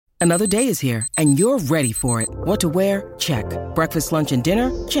Another day is here, and you're ready for it. What to wear? Check. Breakfast, lunch, and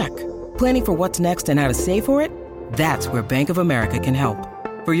dinner? Check. Planning for what's next and how to save for it? That's where Bank of America can help.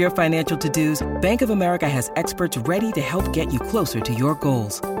 For your financial to-dos, Bank of America has experts ready to help get you closer to your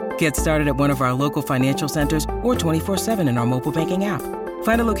goals. Get started at one of our local financial centers or 24/7 in our mobile banking app.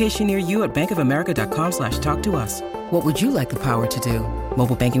 Find a location near you at bankofamerica.com/talktous. What would you like the power to do?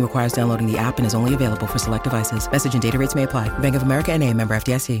 Mobile banking requires downloading the app and is only available for select devices. Message and data rates may apply. Bank of America N.A., member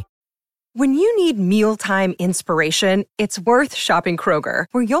FDIC. When you need mealtime inspiration, it's worth shopping Kroger,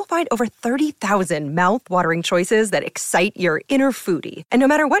 where you'll find over 30,000 mouth-watering choices that excite your inner foodie. And no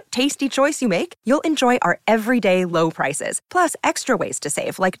matter what tasty choice you make, you'll enjoy our everyday low prices, plus extra ways to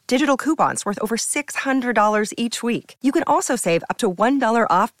save, like digital coupons worth over $600 each week. You can also save up to $1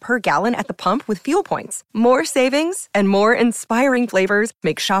 off per gallon at the pump with fuel points. More savings and more inspiring flavors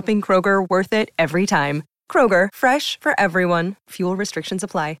make shopping Kroger worth it every time. Kroger, fresh for everyone. Fuel restrictions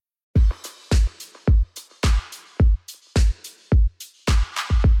apply.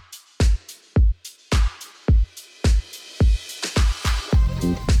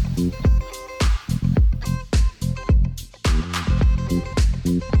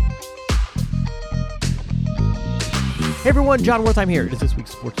 Hey everyone, John Wertheim here. It is this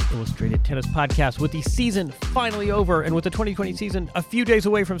week's Sports Illustrated Tennis Podcast. With the season finally over and with the 2020 season a few days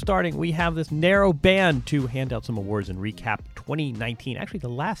away from starting, we have this narrow band to hand out some awards and recap 2019, actually the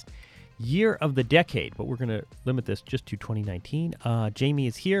last year of the decade, but we're going to limit this just to 2019. Jamie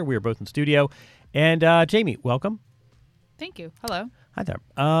is here. We are both in studio. And Jamie, welcome. Thank you. Hello. Hi there.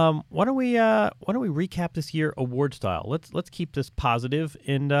 Why don't we recap this year award style? Let's keep this positive,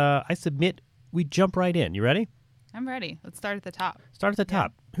 and I submit we jump right in. You ready? I'm ready. Let's start at the top. Start at the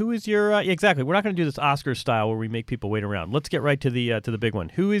top. Who is your exactly? We're not going to do this Oscar style where we make people wait around. Let's get right to the big one.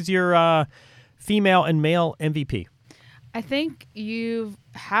 Who is your female and male MVP? I think you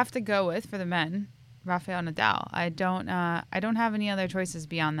have to go with, for the men, Rafael Nadal. I don't have any other choices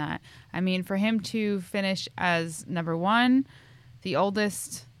beyond that. I mean, for him to finish as number one, the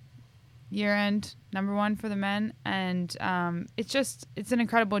oldest year-end number one for the men, and it's an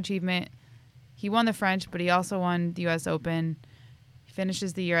incredible achievement. He won the French, but he also won the U.S. Open. He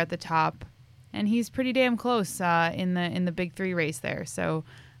finishes the year at the top, and he's pretty damn close in the big three race there. So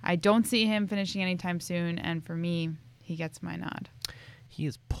I don't see him finishing anytime soon, and for me, he gets my nod. He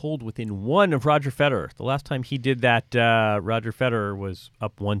is pulled within one of Roger Federer. The last time he did that, Roger Federer was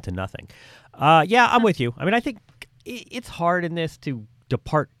up 1-0. Yeah, I'm with you. I mean, I think it's hard in this to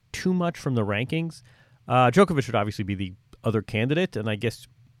depart too much from the rankings. Djokovic would obviously be the other candidate, and I guess,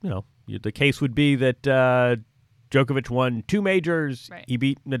 the case would be that Djokovic won two majors. Right. He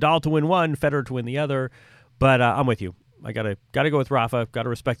beat Nadal to win one, Federer to win the other. But I'm with you. I gotta go with Rafa. Got to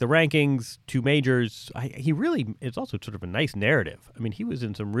respect the rankings. Two majors. It's also sort of a nice narrative. I mean, he was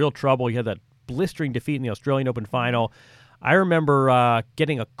in some real trouble. He had that blistering defeat in the Australian Open final. I remember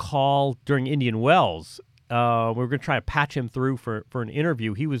getting a call during Indian Wells. We were going to try to patch him through for an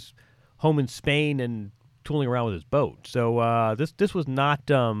interview. He was home in Spain and tooling around with his boat. So this was not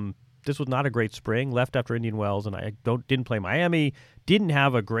a great spring. Left after Indian Wells, and I didn't play Miami. Didn't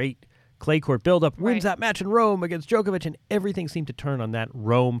have a great clay court buildup. Wins that match in Rome against Djokovic, and everything seemed to turn on that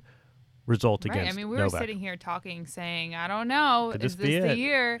Rome result against Novak. I mean, we were sitting here talking, saying, I don't know, is this the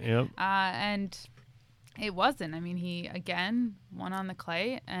year? Yep. And it wasn't. I mean, he again won on the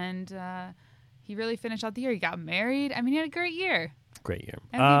clay, and he really finished out the year. He got married. I mean, he had a great year. Great year.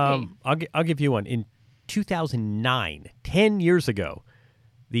 MVP. I'll give you one. In 2009, 10 years ago,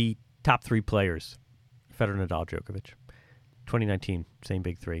 the top three players, Federer, Nadal, Djokovic. 2019, same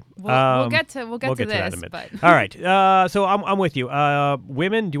big three. We'll get to this. That in a minute. But all right. So I'm with you.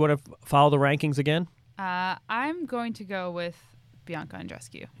 Women, do you want to follow the rankings again? I'm going to go with Bianca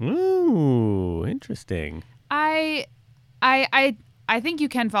Andreescu. Ooh, interesting. I think you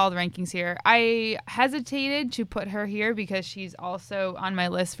can follow the rankings here. I hesitated to put her here because she's also on my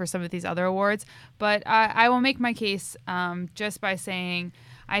list for some of these other awards, but I will make my case just by saying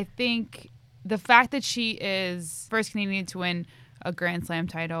I think the fact that she is first Canadian to win a Grand Slam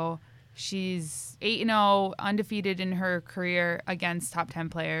title, she's 8-0, undefeated in her career against top 10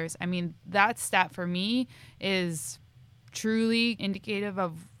 players. I mean, that stat for me is truly indicative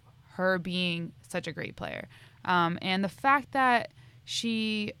of her being such a great player. And the fact that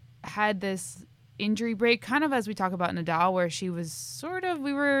she had this injury break, kind of as we talk about Nadal, where she was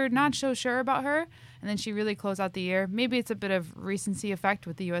we were not so sure about her, and then she really closed out the year. Maybe it's a bit of recency effect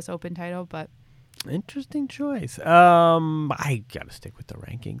with the U.S. Open title, but interesting choice. I gotta stick with the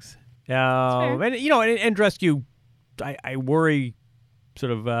rankings. And Andreescu, I worry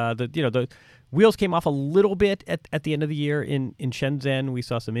sort of Wheels came off a little bit at the end of the year in Shenzhen. We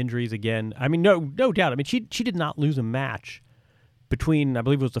saw some injuries again. I mean, no doubt. I mean, she did not lose a match between, I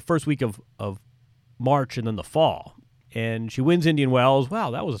believe it was the first week of March and then the fall. And she wins Indian Wells.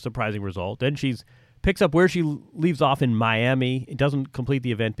 Wow, that was a surprising result. Then she's picks up where she leaves off in Miami. It doesn't complete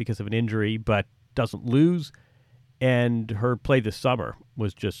the event because of an injury, but doesn't lose. And her play this summer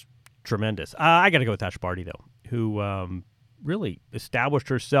was just tremendous. I got to go with Ash Barty, though, who really established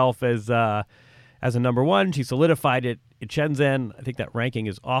herself as a number one. She solidified it at Shenzhen. I think that ranking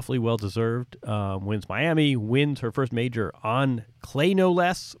is awfully well-deserved. Wins Miami, wins her first major on clay, no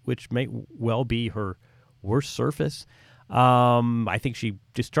less, which may well be her worst surface. I think she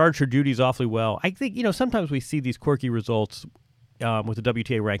discharged her duties awfully well. I think, sometimes we see these quirky results with the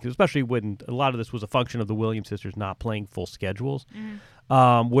WTA rankings, especially when a lot of this was a function of the Williams sisters not playing full schedules,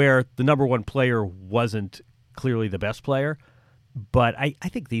 where the number one player wasn't clearly the best player. But I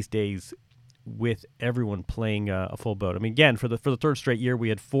think these days, with everyone playing a full boat, I mean, again, for the third straight year, we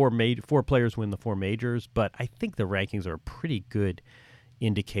had four players win the four majors, but I think the rankings are a pretty good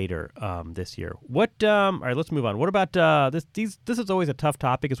indicator this year. All right, let's move on. What about this? This is always a tough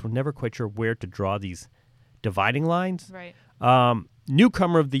topic, because we're never quite sure where to draw these dividing lines. Right.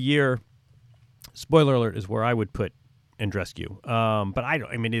 Newcomer of the year, spoiler alert, is where I would put Andreescu. But I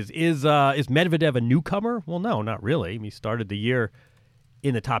don't. I mean, is Medvedev a newcomer? Well, no, not really. I mean, he started the year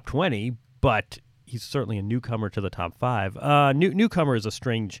in the top 20, but he's certainly a newcomer to the top 5. Newcomer is a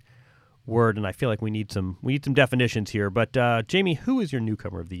strange word, and I feel like we need some definitions here. But Jamie, who is your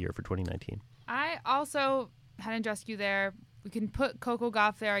newcomer of the year for 2019? I also had Andreescu there. We can put Coco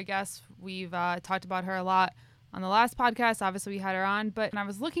Gauff there, I guess. We've talked about her a lot on the last podcast. Obviously, we had her on. But when I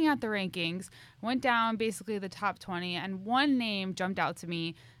was looking at the rankings, went down basically the top 20, and one name jumped out to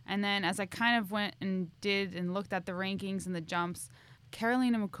me. And then as I kind of went and looked at the rankings and the jumps,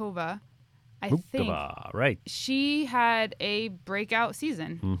 Karolina Muchova, I think right. She had a breakout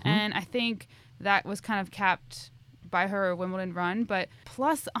season. And I think that was kind of capped by her Wimbledon run, but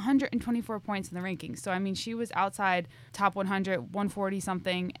plus 124 points in the rankings. So, I mean, she was outside top 100, 140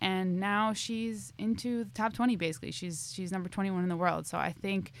 something, and now she's into the top 20, basically. She's number 21 in the world. So I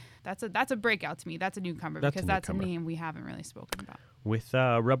think that's a breakout to me. That's a newcomer, because that's a name we haven't really spoken about. With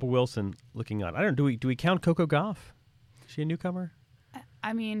Rebel Wilson looking on. I don't know, do we count Coco Gauff? Is she a newcomer?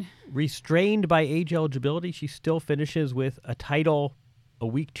 I mean, restrained by age eligibility, she still finishes with a title, a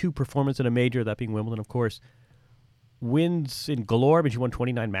week 2 performance in a major, that being Wimbledon, of course. Wins in galore. I mean, she won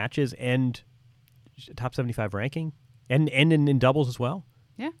 29 matches and top 75 ranking, and in doubles as well.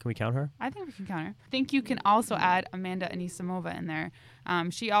 Yeah. Can we count her? I think we can count her. I think you can also add Amanda Anisimova in there.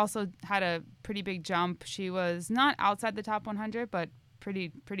 She also had a pretty big jump. She was not outside the top 100, but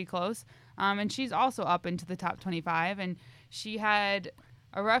pretty close. And she's also up into the top 25. And she had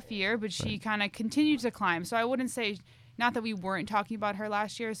a rough year, but she kind of continued to climb. So I wouldn't say, not that we weren't talking about her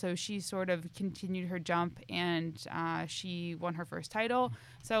last year, so she sort of continued her jump, and she won her first title.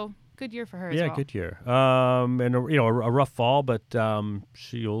 So good year for her as well. Yeah, good year. And a rough fall, but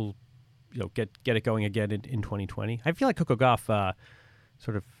she'll get it going again in 2020. I feel like Coco Gauff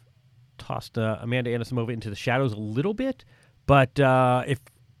sort of tossed Amanda Anisimova into the shadows a little bit, but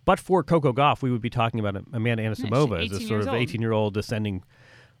for Coco Gauff, we would be talking about Amanda Anisimova as a sort of 18-year-old ascending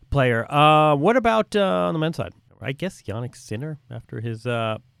player. What about on the men's side? I guess Jannik Sinner, after his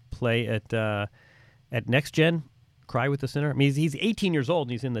play at Next Gen, cry with the Sinner. I mean, he's 18 years old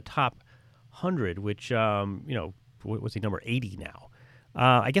and he's in the top 100, which was he number 80 now?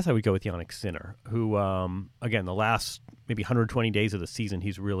 I guess I would go with Jannik Sinner, who again, the last maybe 120 days of the season,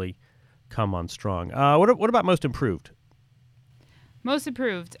 he's really come on strong. What about most improved? Most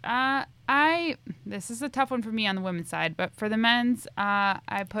improved. This is a tough one for me on the women's side, but for the men's,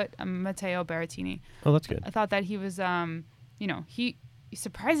 I put Matteo Berrettini. Oh, that's good. I thought that he was, he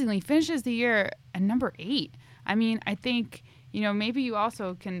surprisingly finishes the year at number 8. I mean, I think, maybe you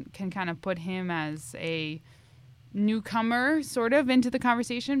also can kind of put him as a newcomer sort of into the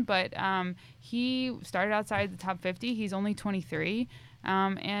conversation, but he started outside the top 50. He's only 23,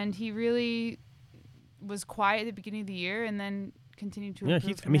 and he really was quiet at the beginning of the year, and then continue to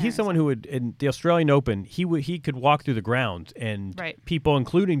improve. He's someone who would, in the Australian Open, he could walk through the grounds, and people,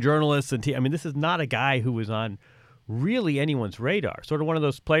 including journalists and this is not a guy who was on really anyone's radar. Sort of one of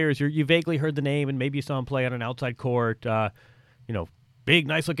those players you vaguely heard the name, and maybe you saw him play on an outside court. Big,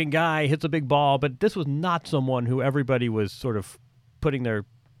 nice looking guy, hits a big ball, but this was not someone who everybody was sort of putting their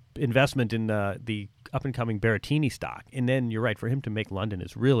investment in the up and coming Berrettini stock. And then you're right, for him to make London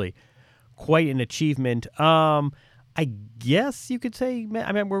is really quite an achievement. I guess you could say,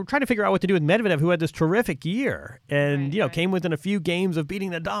 I mean, we're trying to figure out what to do with Medvedev, who had this terrific year and, came within a few games of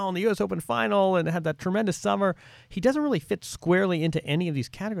beating Nadal in the U.S. Open final and had that tremendous summer. He doesn't really fit squarely into any of these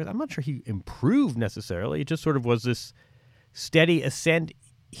categories. I'm not sure he improved necessarily. It just sort of was this steady ascent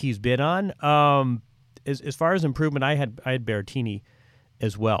he's been on. As far as improvement, I had Berrettini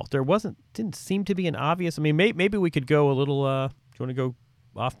as well. Didn't seem to be an obvious. I mean, maybe we could go a little. Do you want to go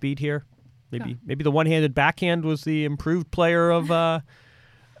offbeat here? Maybe the one-handed backhand was the improved player of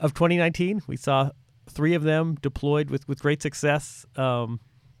 2019. We saw 3 of them deployed with great success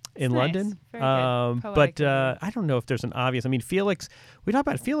in London. But I don't know if there's an obvious. I mean, Felix. We talked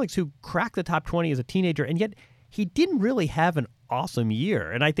about Felix, who cracked the top 20 as a teenager, and yet he didn't really have an awesome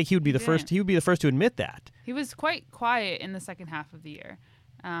year. And I think he would be the first. He would be the first to admit that. He was quite quiet in the second half of the year.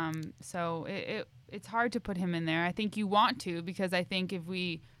 So it's hard to put him in there. I think you want to, because I think if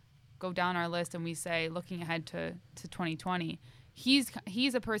we go down our list and we say looking ahead to 2020, he's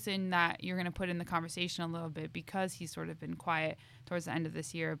a person that you're going to put in the conversation a little bit because he's sort of been quiet towards the end of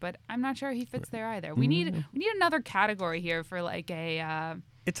this year. But I'm not sure he fits there either. We need another category here for like a.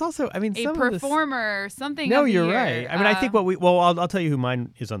 It's also, I mean, a performer or something. No, you're right. I mean, I think I'll tell you who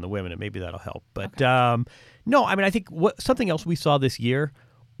mine is on the women, and maybe that'll help. But no, I mean, I think something else we saw this year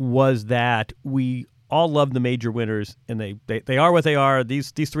was that we all love the major winners, and they are what they are.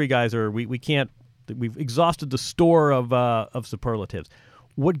 These 3 guys are. We've exhausted the store of superlatives.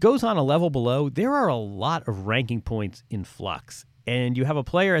 What goes on a level below, there are a lot of ranking points in flux. And you have a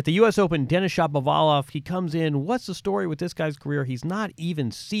player at the U.S. Open, Denis Shapovalov. He comes in. What's the story with this guy's career? He's not even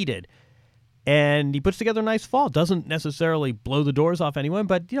seeded. And he puts together a nice fall. Doesn't necessarily blow the doors off anyone,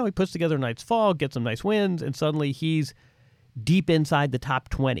 but, he puts together a nice fall, gets some nice wins, and suddenly he's deep inside the top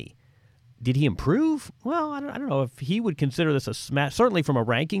 20. Did he improve? Well, I don't know if he would consider this a smash. Certainly from a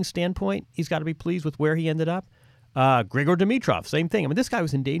ranking standpoint, he's got to be pleased with where he ended up. Grigor Dimitrov, same thing. I mean, this guy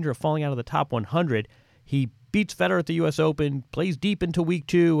was in danger of falling out of the top 100. He beats Federer at the U.S. Open, plays deep into week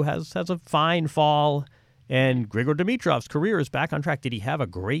 2, has a fine fall, and Grigor Dimitrov's career is back on track. Did he have a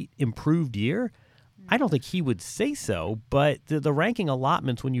great improved year? I don't think he would say so, but the ranking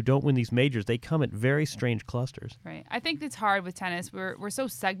allotments when you don't win these majors, they come at very strange clusters. Right. I think it's hard with tennis. We're so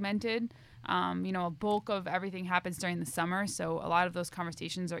segmented. A bulk of everything happens during the summer, so a lot of those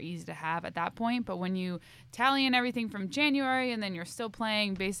conversations are easy to have at that point. But when you tally in everything from January and then you're still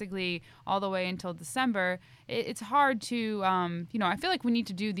playing basically all the way until December, it's hard to, I feel like we need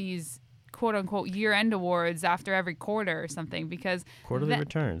to do these quote-unquote year-end awards after every quarter or something, because quarterly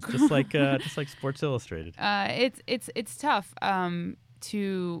returns, just like Sports Illustrated. It's tough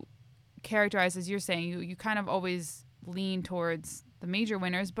to characterize, as you're saying. You kind of always lean towards the major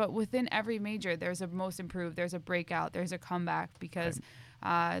winners, but within every major, there's a most improved, there's a breakout, there's a comeback, because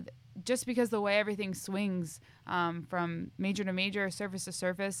just because the way everything swings from major to major, surface to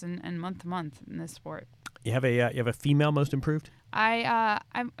surface, and month to month in this sport. You have a female most improved? I'm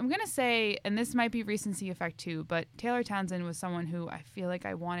gonna say, and this might be recency effect too, but Taylor Townsend was someone who I feel like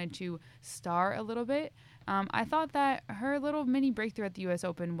I wanted to star a little bit. I thought that her little mini breakthrough at the U.S.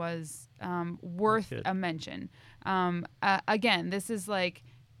 Open was worth a mention. Again, this is like,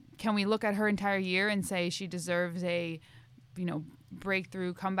 can we look at her entire year and say she deserves a,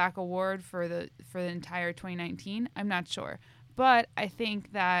 breakthrough comeback award for the entire 2019? I'm not sure. But I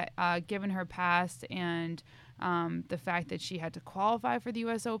think that given her past and the fact that she had to qualify for the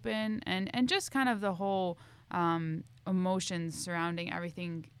U.S. Open and just kind of the whole emotions surrounding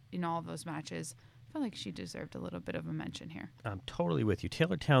everything in all of those matches, I feel like she deserved a little bit of a mention here. I'm totally with you.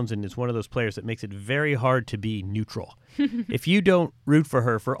 Taylor Townsend is one of those players that makes it very hard to be neutral. If you don't root for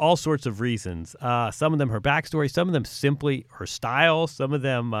her for all sorts of reasons, some of them her backstory, some of them simply her style, some of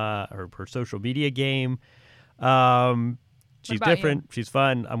them her social media game. She's different. She's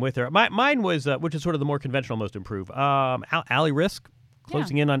fun. I'm with her. Mine was, which is sort of the more conventional most improved. Ali Risk,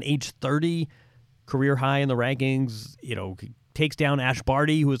 closing in on age 30, career high in the rankings. Takes down Ash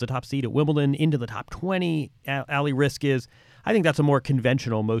Barty, who was the top seed at Wimbledon, into the top 20. Ali Risk is. I think that's a more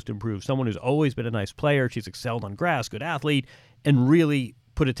conventional most improved. Someone who's always been a nice player. She's excelled on grass, good athlete, and really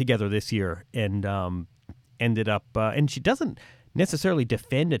put it together this year and ended up. And she doesn't necessarily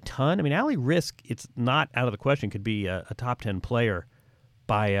defend a ton. I mean, Ali Risk, it's not out of the question, could be a top 10 player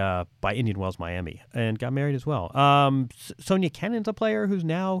by Indian Wells, Miami, and got married as well. Sonia Kennan's a player who's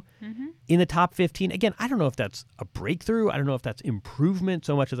now in the top 15. Again, I don't know if that's a breakthrough. I don't know if that's improvement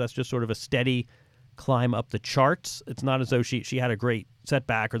so much as that's just sort of a steady climb up the charts. It's not as though she had a great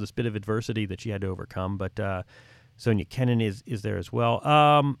setback or this bit of adversity that she had to overcome, but Sonia Kennan is there as well.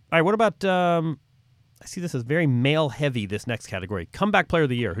 All right, what about... I see this as very male-heavy, this next category. Comeback Player of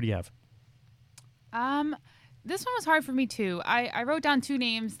the Year. Who do you have? This one was hard for me, too. I wrote down two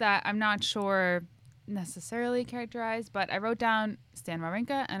names that I'm not sure necessarily characterized, but I wrote down Stan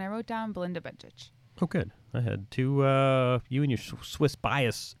Wawrinka and I wrote down Belinda Bencic. Oh, good. I had two, you and your Swiss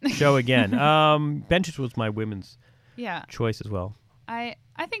bias show again. Bencic was my women's choice as well. I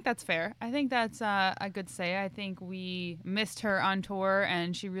think that's fair. I think that's a good say. I think we missed her on tour,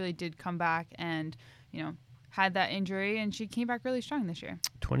 and she really did come back and, had that injury, and she came back really strong this year.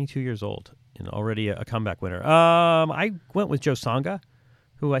 22 years old and already a comeback winner. I went with Joe Tsonga,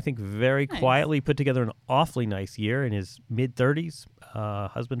 who I think very quietly put together an awfully nice year in his mid-30s,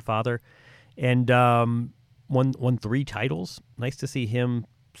 husband, father, and won 3 titles. Nice to see him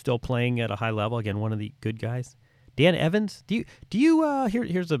still playing at a high level. Again, one of the good guys. Dan Evans, do you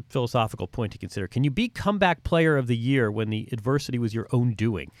here's a philosophical point to consider. Can you be comeback player of the year when the adversity was your own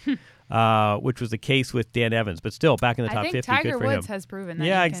doing? Which was the case with Dan Evans, but still back in the top 50. I think Tiger good for Woods him. has proven that.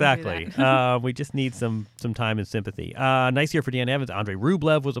 Yeah, he exactly. can do that. We just need some time and sympathy. Nice year for Dan Evans. Andrei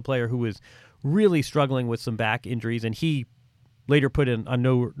Rublev was a player who was really struggling with some back injuries, and he later put in on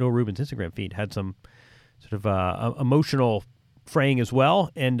No Rubens Instagram feed, had some sort of emotional fraying as well,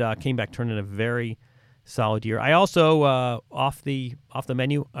 and came back turning a very solid year. I also off the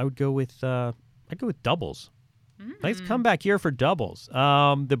menu, I would go with doubles. Nice comeback year for doubles.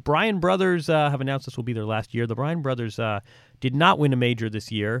 The Bryan brothers have announced this will be their last year. The Bryan brothers did not win a major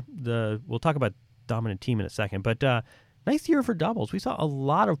this year. We'll talk about dominant team in a second, but nice year for doubles. We saw a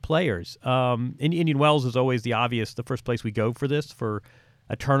lot of players. Indian Wells is always the first place we go for this, for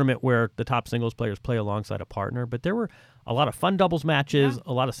a tournament where the top singles players play alongside a partner. But there were a lot of fun doubles matches,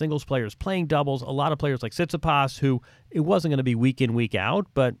 a lot of singles players playing doubles, a lot of players like Tsitsipas, who it wasn't going to be week in, week out,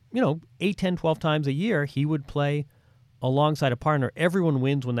 but 8, 10, 12 times a year, he would play alongside a partner. Everyone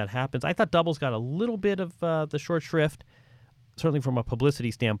wins when that happens. I thought doubles got a little bit of the short shrift, certainly from a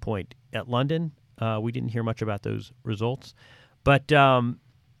publicity standpoint at London. We didn't hear much about those results. But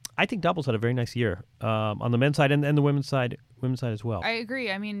I think doubles had a very nice year on the men's side and the women's side as well. I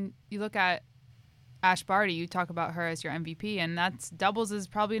agree. I mean, you look at Ash Barty, you talk about her as your MVP, and doubles is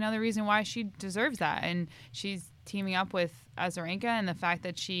probably another reason why she deserves that. And she's teaming up with Azarenka, and the fact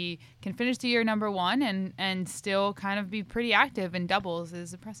that she can finish the year number 1 and still kind of be pretty active in doubles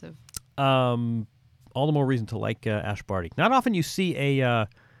is impressive. All the more reason to like Ash Barty. Not often you see a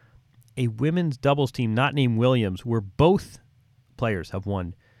women's doubles team not named Williams where both players have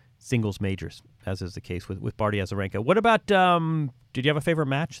won singles majors, as is the case with Barty Azarenka. What about, did you have a favorite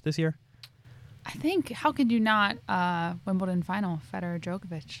match this year? I think, how could you not, Wimbledon final,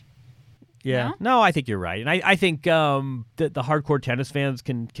 Federer-Djokovic? Yeah. No, I think you're right. And I think the hardcore tennis fans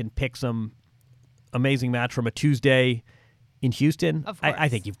can pick some amazing match from a Tuesday in Houston. Of course. I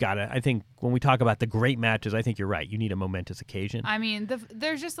think you've got to. I think when we talk about the great matches, I think you're right. You need a momentous occasion. I mean,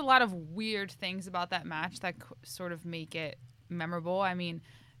 there's just a lot of weird things about that match that sort of make it memorable. I mean,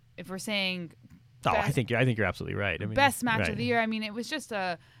 if we're saying... I think you're absolutely right. I mean, best match of the year. I mean, it was just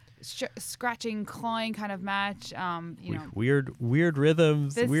a scratching, clawing kind of match. Weird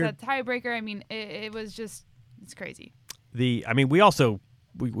rhythms. This a tiebreaker. I mean, it was just, it's crazy.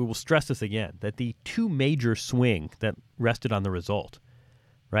 We will stress this again, that the 2 major swing that rested on the result,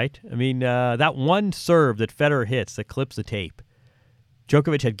 right? I mean, that one serve that Federer hits that clips the tape,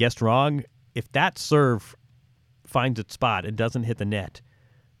 Djokovic had guessed wrong. If that serve finds its spot and doesn't hit the net,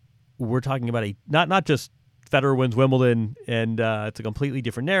 we're talking about not just Federer wins Wimbledon and it's a completely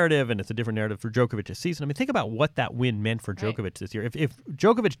different narrative, and it's a different narrative for Djokovic this season. I mean, think about what that win meant for Djokovic this year. If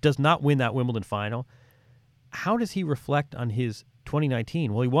Djokovic does not win that Wimbledon final, how does he reflect on his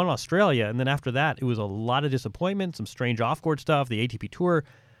 2019? Well, he won Australia, and then after that, it was a lot of disappointment, some strange off-court stuff, the ATP Tour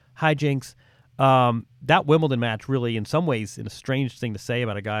hijinks. That Wimbledon match really, in some ways, in a strange thing to say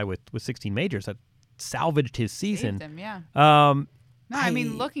about a guy with 16 majors, that salvaged his season. Saved him, yeah. No, I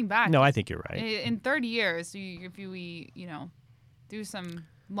mean, looking back. No, I think you're right. In 30 years, if we do some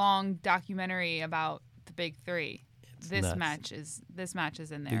long documentary about the big 3, this match is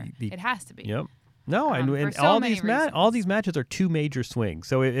in there. It has to be. Yep. No, and so all these matches are 2 major swings.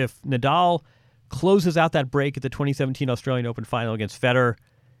 So if Nadal closes out that break at the 2017 Australian Open final against Federer,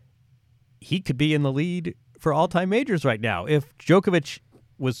 he could be in the lead for all-time majors right now. If Djokovic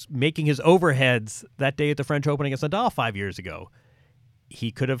was making his overheads that day at the French Open against Nadal 5 years ago, he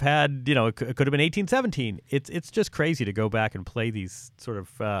could have had, it could have been 18-17. It's just crazy to go back and play these sort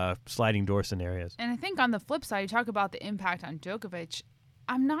of sliding door scenarios. And I think on the flip side, you talk about the impact on Djokovic.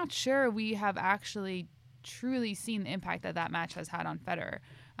 I'm not sure we have actually truly seen the impact that match has had on Federer.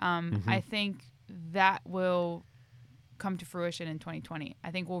 I think that will come to fruition in 2020.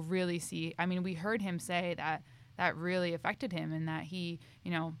 I think we'll really see. I mean, we heard him say that that really affected him, and that he,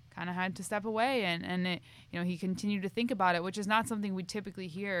 kind of had to step away, and it, he continued to think about it, which is not something we typically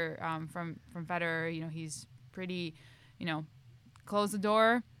hear from Federer. He's pretty, close the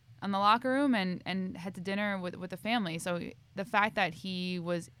door on the locker room and head to dinner with the family. So the fact that he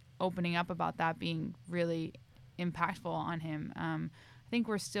was opening up about that being really impactful on him, I think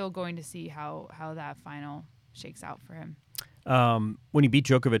we're still going to see how that final shakes out for him. When he beat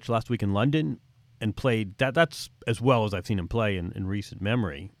Djokovic last week in London and played, that's as well as I've seen him play in recent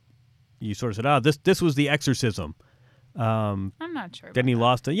memory. You sort of said, this was the exorcism. I'm not sure. Then he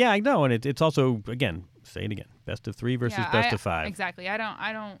lost it. Yeah, I know. And it's also, again, say it again, best of 3 versus best of 5. Exactly. I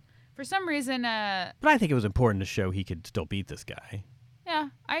don't, for some reason. But I think it was important to show he could still beat this guy. Yeah,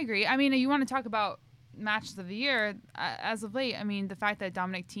 I agree. I mean, you want to talk about matches of the year as of late. I mean, the fact that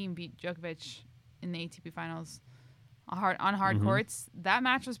Dominic Thiem beat Djokovic in the ATP finals on hard courts, that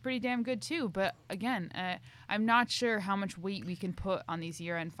match was pretty damn good too. But again, I'm not sure how much weight we can put on these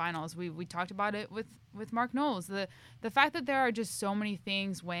year-end finals. We talked about it with Mark Knowles. The fact that there are just so many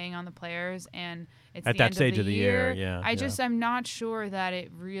things weighing on the players, and it's at the that end stage of the year. I'm not sure that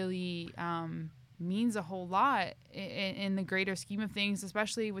it really means a whole lot in the greater scheme of things,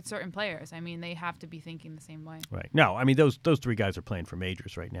 especially with certain players. I mean, they have to be thinking the same way. Right. No, I mean, those 3 guys are playing for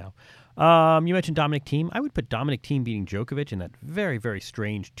majors right now. You mentioned Dominic Thiem. I would put Dominic Thiem beating Djokovic in that very, very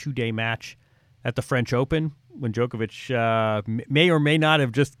strange 2-day match at the French Open when Djokovic may or may not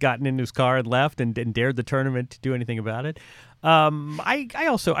have just gotten in his car and left and dared the tournament to do anything about it. I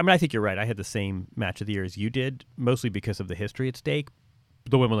think you're right. I had the same match of the year as you did, mostly because of the history at stake,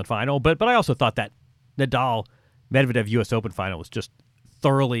 the Wimbledon final. But I also thought that Nadal-Medvedev U.S. Open final was just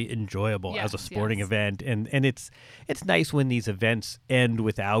thoroughly enjoyable as a sporting event. And it's nice when these events end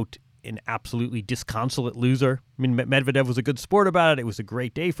without an absolutely disconsolate loser. I mean, Medvedev was a good sport about it. It was a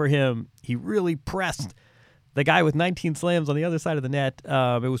great day for him. He really pressed the guy with 19 slams on the other side of the net.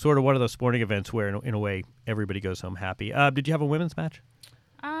 It was sort of one of those sporting events where, in a way, everybody goes home happy. Did you have a women's match?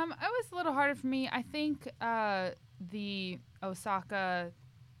 It was a little harder for me. I think the Osaka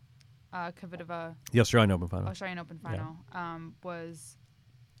Kvitova, the Australian Open final.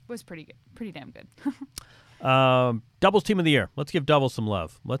 Was pretty good, pretty damn good. Doubles team of the year. Let's give doubles some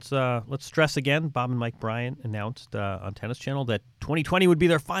love. Let's stress again. Bob and Mike Bryant announced on Tennis Channel that 2020 would be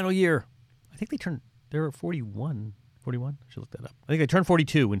their final year. I think they were 41. 41? I should look that up. I think they turned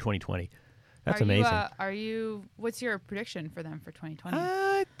 42 in 2020. That's amazing. What's your prediction for them for 2020?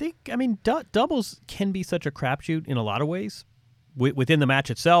 I think, doubles can be such a crapshoot in a lot of ways within the match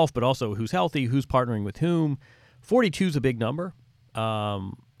itself, but also who's healthy, who's partnering with whom. 42 is a big number,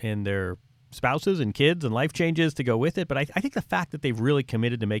 and their spouses and kids and life changes to go with it. But I think the fact that they've really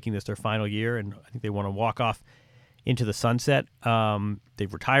committed to making this their final year, and I think they want to walk off into the sunset.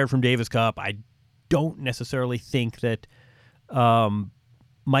 They've retired from Davis Cup. I don't necessarily think that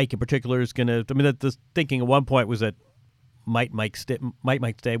Mike in particular is going to. I mean, the thinking at one point was that might Mike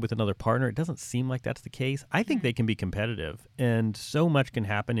stay with another partner. It doesn't seem like that's the case. I think they can be competitive, and so much can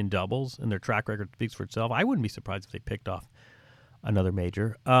happen in doubles, and their track record speaks for itself. I wouldn't be surprised if they picked off another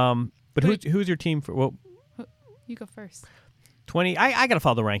major. But who's your team for? Well, you go first. 20. I got to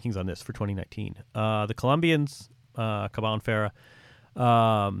follow the rankings on this for 2019. The Colombians, Cabal and Farah,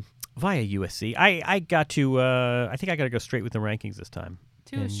 via USC. I got to. I think I got to go straight with the rankings this time.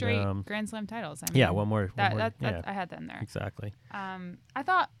 Two straight Grand Slam titles. One more. I had that in there. Exactly. I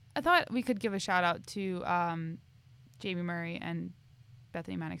thought we could give a shout out to Jamie Murray and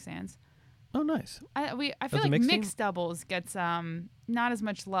Bethany Maddox-Sands. Oh, nice. I feel like mixed doubles gets not as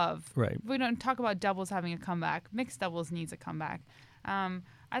much love. Right. We don't talk about doubles having a comeback. Mixed doubles needs a comeback.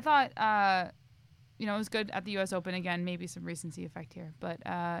 I thought it was good at the U.S. Open. Again, maybe some recency effect here, but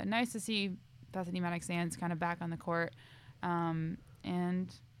nice to see Bethany Maddox-Sands kind of back on the court.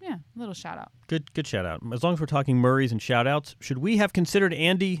 And yeah, a little shout out. Good shout out. As long as we're talking Murrays and shout outs, should we have considered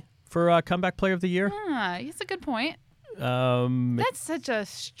Andy for comeback player of the year? It's a good point. That's such a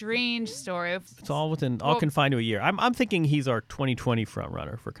strange story. It's all confined to a year. I'm thinking he's our 2020 front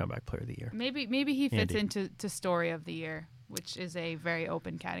runner for comeback player of the year. Maybe he fits into story of the year, which is a very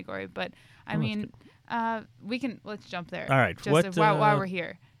open category. But let's jump there. All right. While we're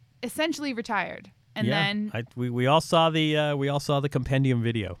here, essentially retired. And then we all saw the compendium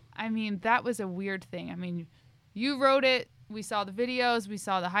video. I mean, that was a weird thing. I mean, you wrote it. We saw the videos. We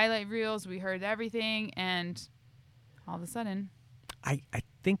saw the highlight reels. We heard everything, and all of a sudden, I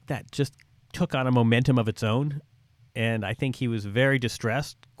think that just took on a momentum of its own, and I think he was very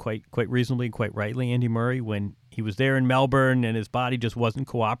distressed, quite reasonably, quite rightly, Andy Murray, when he was there in Melbourne and his body just wasn't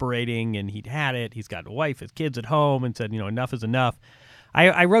cooperating, and he'd had it. He's got a wife, his kids at home, and said, enough is enough.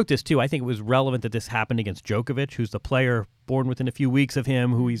 I wrote this too. I think it was relevant that this happened against Djokovic, who's the player born within a few weeks of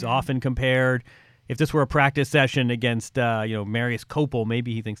him, who he's often compared. If this were a practice session against Marius Kopel,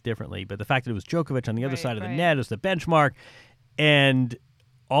 maybe he thinks differently. But the fact that it was Djokovic on the other side of the net is the benchmark. And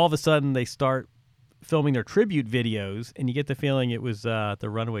all of a sudden they start filming their tribute videos, and you get the feeling it was the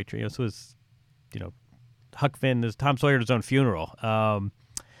runaway tribute. This was, Huck Finn, Tom Sawyer at his own funeral. And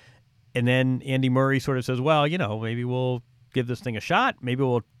then Andy Murray sort of says, well, maybe we'll give this thing a shot. Maybe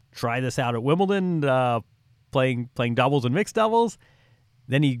we'll try this out at Wimbledon, playing doubles and mixed doubles.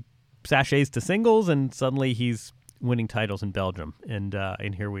 Then he sachets to singles, and suddenly he's winning titles in Belgium. And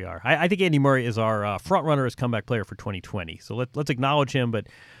here we are. I think Andy Murray is our front runner as comeback player for 2020. So let's acknowledge him. But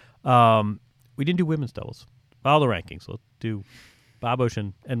we didn't do women's doubles. All the rankings. Let's do Babosh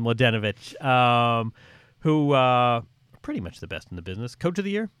and Mladenovic, who are pretty much the best in the business. Coach of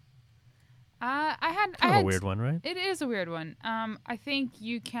the year? I had a weird one, right? It is a weird one. I think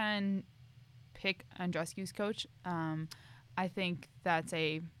you can pick Andreescu's coach. I think that's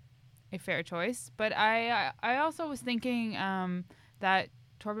a fair choice. But I also was thinking that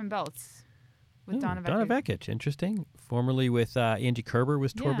Torben Beltz with Donna Vekic. Donna Vekic, interesting. Formerly with Angie Kerber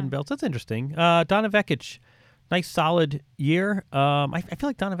was Torben Beltz. That's interesting. Donna Vekic, nice solid year. I feel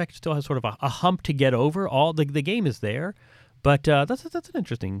like Donna Vekic still has sort of a hump to get over. All the game is there, but that's an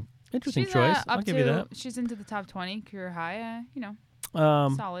interesting choice. I'll give you that. She's into the top 20 career high.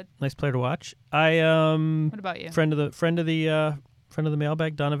 Solid. Nice player to watch. What about you? Friend of the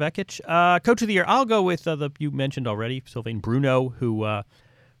mailbag, Donna Vekic. Coach of the year, I'll go with you mentioned already, Sylvain Bruno, who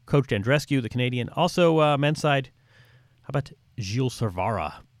coached Andreescu, the Canadian. Also, men's side, how about Gilles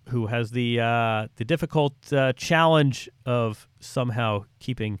Servara, who has the difficult challenge of somehow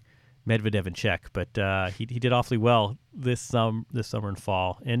keeping Medvedev in check, but he did awfully well this summer and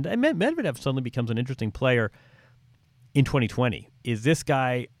fall. And Medvedev suddenly becomes an interesting player in 2020. Is this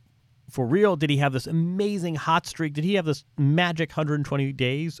guy for real? Did he have this amazing hot streak? Did he have this magic 120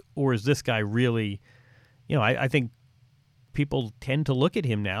 days? Or is this guy really, I think people tend to look at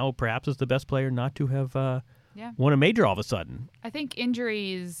him now perhaps as the best player not to have won a major all of a sudden. I think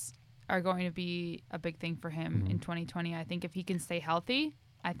injuries are going to be a big thing for him in 2020. I think if he can stay healthy,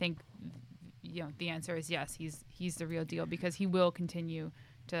 I think the answer is yes. He's the real deal because he will continue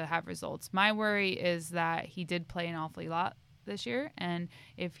to have results. My worry is that he did play an awfully lot this year, and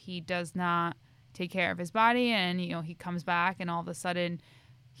if he does not take care of his body and he comes back and all of a sudden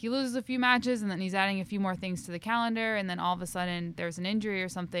he loses a few matches and then he's adding a few more things to the calendar and then all of a sudden there's an injury or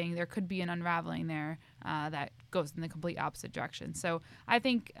something, there could be an unraveling there that goes in the complete opposite direction. So I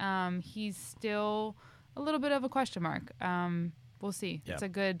think he's still a little bit of a question mark. We'll see. Yeah.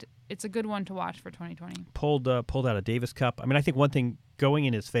 It's a good one to watch for 2020. Pulled out a Davis Cup. I mean, I think one thing going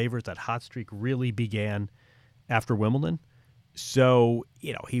in his favor is that hot streak really began after Wimbledon. So,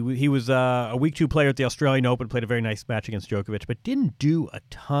 he was a week 2 player at the Australian Open, played a very nice match against Djokovic, but didn't do a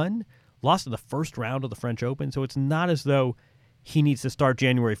ton. Lost in the first round of the French Open, so it's not as though he needs to start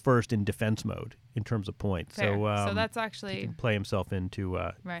January 1st in defense mode in terms of points. Fair. So that's actually he can play himself into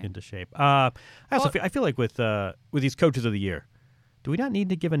shape. I feel like with these coaches of the year, do we not need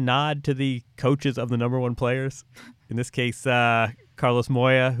to give a nod to the coaches of the number one players? In this case, Carlos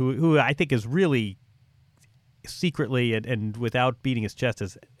Moya, who I think is really secretly and without beating his chest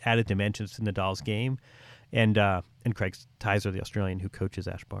has added dimensions to Nadal's game, and Craig Tyser, the Australian who coaches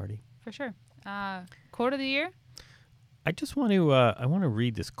Ash Barty. For sure. Quote of the year? I just want to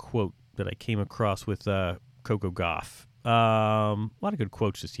read this quote that I came across with Coco Gauff. A lot of good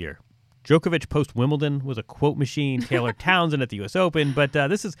quotes this year. Djokovic post-Wimbledon was a quote machine. Taylor Townsend at the U.S. Open. But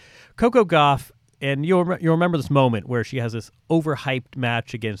this is Coco Gauff, and you'll remember this moment where she has this overhyped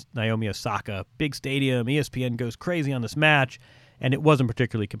match against Naomi Osaka. Big stadium, ESPN goes crazy on this match, and it wasn't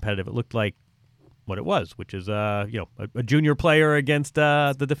particularly competitive. It looked like what it was, which is a junior player against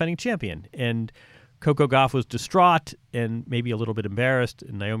the defending champion. And Coco Gauff was distraught and maybe a little bit embarrassed,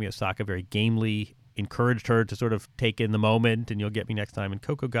 and Naomi Osaka very gamely encouraged her to sort of take in the moment, and you'll get me next time. And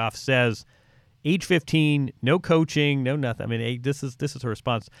Coco Gauff says, age 15, no coaching, no nothing. I mean, this is her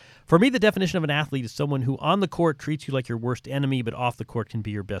response. For me, the definition of an athlete is someone who on the court treats you like your worst enemy, but off the court can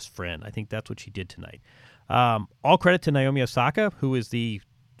be your best friend. I think that's what she did tonight. All credit to Naomi Osaka, who is the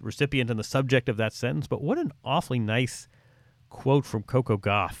recipient and the subject of that sentence, but what an awfully nice quote from Coco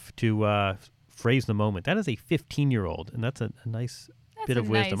Gauff to phrase the moment. That is a 15-year-old, and that's a nice bit of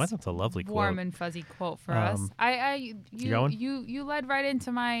wisdom. Nice, that's a lovely quote. Warm and fuzzy quote for us. You led right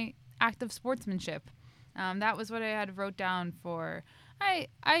into my act of sportsmanship. That was what I had wrote down for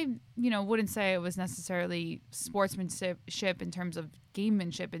I wouldn't say it was necessarily sportsmanship in terms of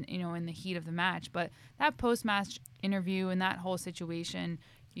gamemanship and in the heat of the match, but that post-match interview and that whole situation,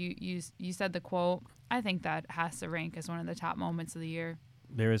 you said the quote, I think that has to rank as one of the top moments of the year.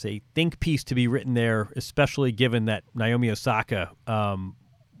 There is a think piece to be written there, especially given that Naomi Osaka,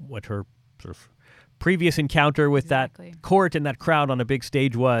 what her sort of previous encounter with that court and that crowd on a big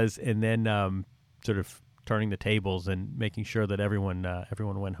stage was, and then sort of turning the tables and making sure that everyone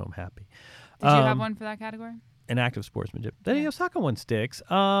went home happy. Did you have one for that category? An act of sportsmanship. The Osaka one sticks.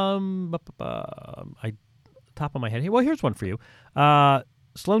 Top of my head. Well, here's one for you.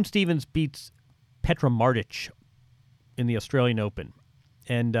 Sloane Stephens beats Petra Martic in the Australian Open.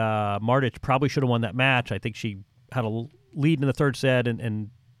 And Martic probably should have won that match. I think she had a lead in the third set and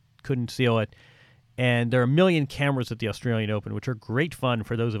couldn't seal it. And there are a million cameras at the Australian Open, which are great fun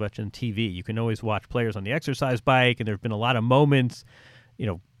for those of us on TV. You can always watch players on the exercise bike, and there have been a lot of moments,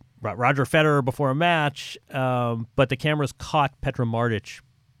 Roger Federer before a match, but the cameras caught Petra Martic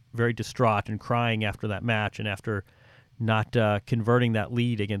very distraught and crying after that match and after not converting that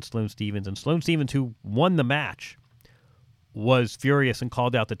lead against Sloane Stephens. And Sloane Stephens, who won the match, was furious and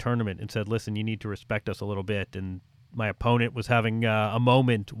called out the tournament and said, listen, you need to respect us a little bit. And my opponent was having a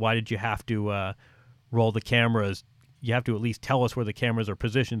moment. Why did you have to roll the cameras? You have to at least tell us where the cameras are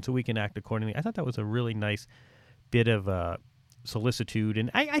positioned so we can act accordingly. I thought that was a really nice bit of solicitude.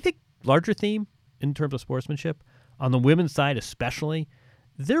 And I think larger theme in terms of sportsmanship, on the women's side especially,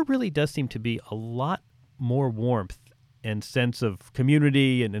 there really does seem to be a lot more warmth and sense of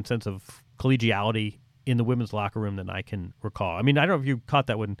community and sense of collegiality in the women's locker room than I can recall. I mean, I don't know if you caught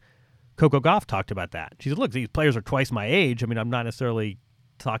that when Coco Gauff talked about that. She said, look, these players are twice my age. I mean, I'm not necessarily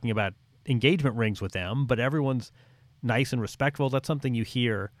talking about engagement rings with them, but everyone's nice and respectful. That's something you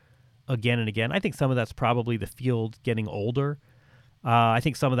hear again and again. I think some of that's probably the field getting older. I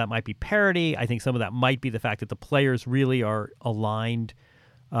think some of that might be parity. I think some of that might be the fact that the players really are aligned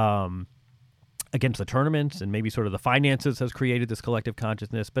against the tournaments, and maybe sort of the finances has created this collective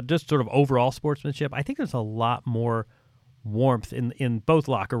consciousness. But just sort of overall sportsmanship, I think there's a lot more warmth in both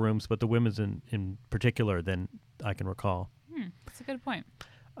locker rooms, but the women's in particular than I can recall. That's a good point.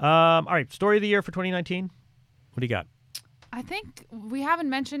 All right, story of the year for 2019. What do you got? I think we haven't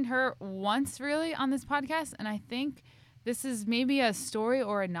mentioned her once really on this podcast, and I think this is maybe a story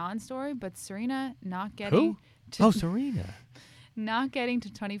or a non-story, but Serena not getting Serena not getting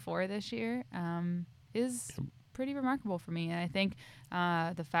to 24 this year is pretty remarkable for me. And I think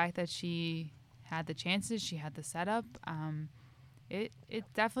the fact that she had the chances, she had the setup, it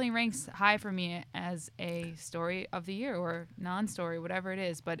definitely ranks high for me as a story of the year or non-story, whatever it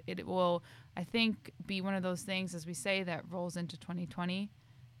is. But it will, I think, be one of those things, as we say, that rolls into 2020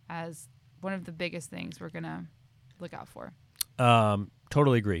 as one of the biggest things we're going to look out for.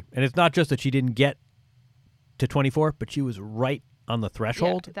 Totally agree. And it's not just that she didn't get to 24, but she was right on the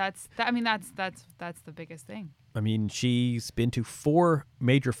threshold. Yeah, that's the biggest thing. I mean, she's been to 4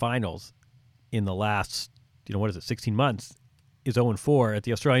 major finals in the last, 16 months. Is 0-4 at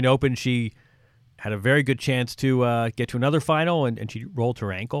the Australian Open. She had a very good chance to get to another final, and she rolled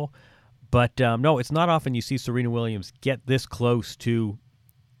her ankle. But no, it's not often you see Serena Williams get this close to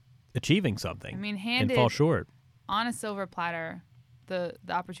achieving something. I mean, and fall short on a silver platter. The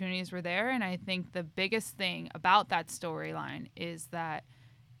opportunities were there, and I think the biggest thing about that storyline is that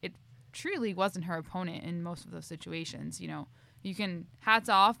it truly wasn't her opponent in most of those situations. You can hats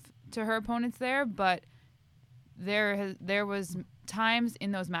off to her opponents there, but there was times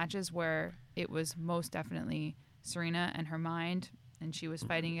in those matches where it was most definitely Serena and her mind, and she was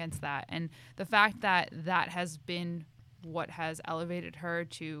fighting against that. And the fact that that has been what has elevated her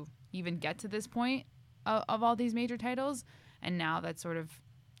to even get to this point of all these major titles, and now that's sort of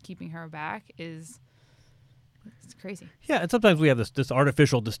keeping her back it's crazy. Yeah, and sometimes we have this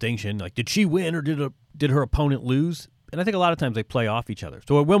artificial distinction, like did she win or did her opponent lose? And I think a lot of times they play off each other.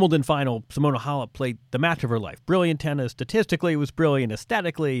 So at Wimbledon final, Simona Halep played the match of her life. Brilliant tennis. Statistically, it was brilliant.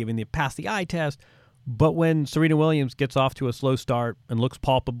 Aesthetically, I mean, they passed the eye test. But when Serena Williams gets off to a slow start and looks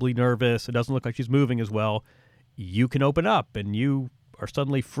palpably nervous, it doesn't look like she's moving as well, you can open up and you are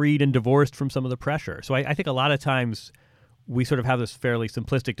suddenly freed and divorced from some of the pressure. So I think a lot of times we sort of have this fairly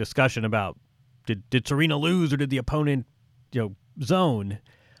simplistic discussion about did Serena lose or did the opponent, zone?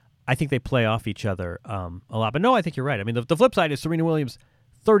 I think they play off each other a lot. But no, I think you're right. I mean, the flip side is Serena Williams,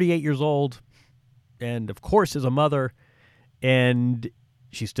 38 years old, and of course is a mother, and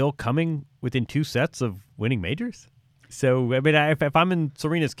she's still coming within 2 sets of winning majors. So, I mean, if I'm in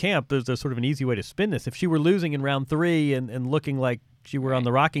Serena's camp, there's a sort of an easy way to spin this. If she were losing in round 3 and looking like she were on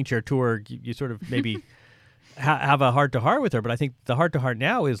the rocking chair tour, you sort of maybe have a heart-to-heart with her, but I think the heart-to-heart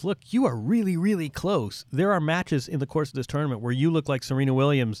now is, look, you are really, really close. There are matches in the course of this tournament where you look like Serena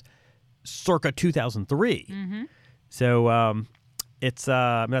Williams circa 2003. Mm-hmm. So it's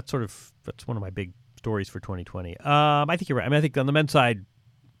that's one of my big stories for 2020. I think you're right. I mean, I think on the men's side,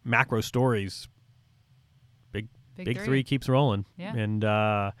 macro stories, big three keeps rolling. Yeah.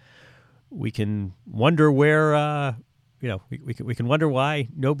 And we can wonder where we can wonder why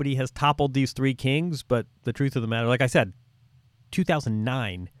nobody has toppled these three kings, but the truth of the matter, like I said,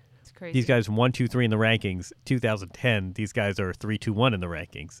 2009, it's crazy. These guys 1, 2, 3 in the rankings. 2010, these guys are 3, 2, 1 in the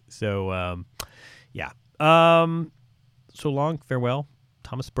rankings. So, so long, farewell,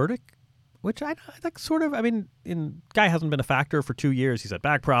 Thomas Burdick, which I think sort of, I mean, guy hasn't been a factor for 2 years. He's had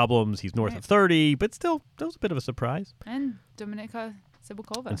back problems. He's north of 30, but still, that was a bit of a surprise. And Dominika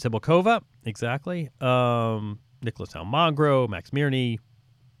Cibulkova. And Cibulkova, exactly. Nicholas Almagro, Max Mirny,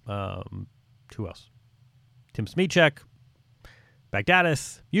 who else? Tim Smyczek,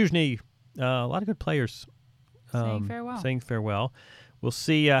 Bagdatis, Yuzhny, a lot of good players saying farewell. We'll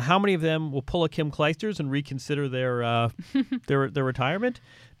see how many of them will pull a Kim Clijsters and reconsider their retirement.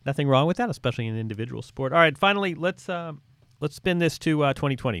 Nothing wrong with that, especially in an individual sport. All right, finally, let's spin this to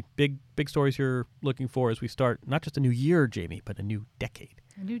 2020. Big stories you're looking for as we start not just a new year, Jamie, but a new decade.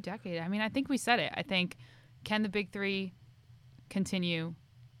 A new decade. I mean, I think we said it. I think, can the big three continue,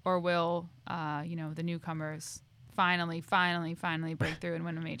 or will the newcomers finally break through and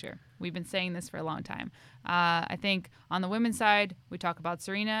win a major? We've been saying this for a long time. I think on the women's side, we talk about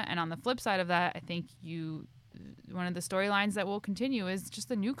Serena, and on the flip side of that, I think one of the storylines that will continue is just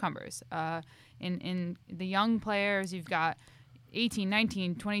the newcomers. In the young players, you've got 18,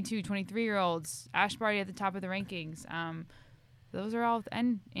 19, 22, 23-year-olds, Ash Barty at the top of the rankings. Those are all,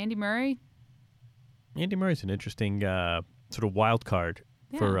 and Andy Murray. Andy Murray's an interesting sort of wild card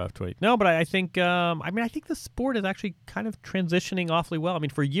for 20. No, but I think I think the sport is actually kind of transitioning awfully well. I mean,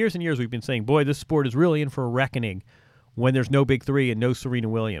 for years and years we've been saying, boy, this sport is really in for a reckoning when there's no big three and no Serena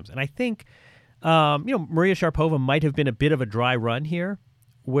Williams. And I think Maria Sharapova might have been a bit of a dry run here,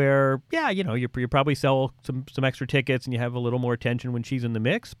 where you probably sell some extra tickets and you have a little more attention when she's in the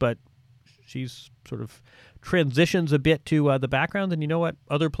mix, but she's sort of transitions a bit to the background. And you know what?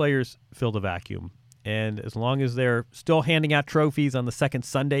 Other players fill the vacuum. And as long as they're still handing out trophies on the second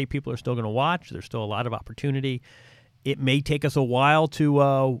Sunday, people are still going to watch. There's still a lot of opportunity. It may take us a while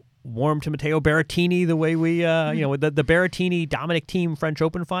to warm to Matteo Berrettini the way we, the Berrettini-Dominic Thiem French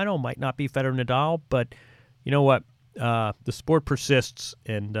Open final might not be Federer-Nadal, but you know what? The sport persists,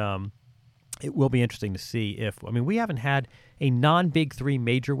 and it will be interesting to see we haven't had a non-Big Three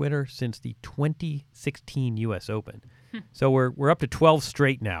major winner since the 2016 U.S. Open. So we're up to 12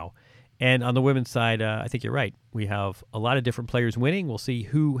 straight now. And on the women's side, I think you're right. We have a lot of different players winning. We'll see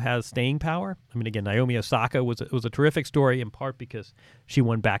who has staying power. I mean, again, Naomi Osaka was a terrific story, in part because she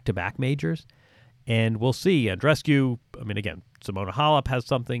won back-to-back majors. And we'll see. Andreescu, again, Simona Halep has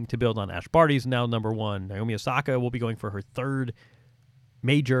something to build on. Ash Barty's now number one. Naomi Osaka will be going for her third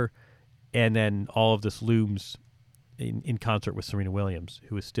major. And then all of this looms in concert with Serena Williams,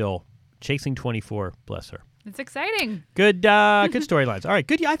 who is still chasing 24, bless her. It's exciting. Good storylines. All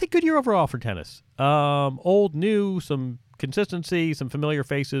right, I think good year overall for tennis. Old, new, some consistency, some familiar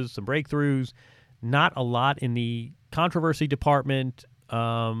faces, some breakthroughs. Not a lot in the controversy department.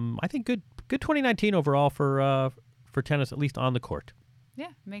 I think good 2019 overall for tennis, at least on the court. Yeah,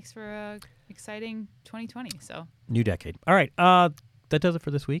 makes for a exciting 2020. So new decade. All right, that does it for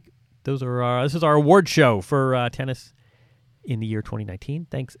this week. This is our award show for tennis in the year 2019.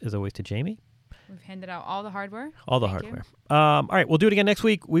 Thanks as always to Jamie. We've handed out all the hardware. All right, we'll do it again next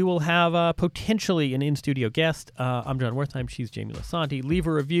week. We will have potentially an in-studio guest. I'm John Wertheim. She's Jamie Lisanti. Leave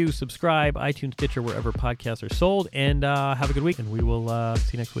a review, subscribe, iTunes, Stitcher, wherever podcasts are sold, and have a good week, and we will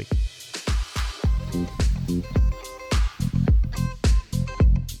see you next week.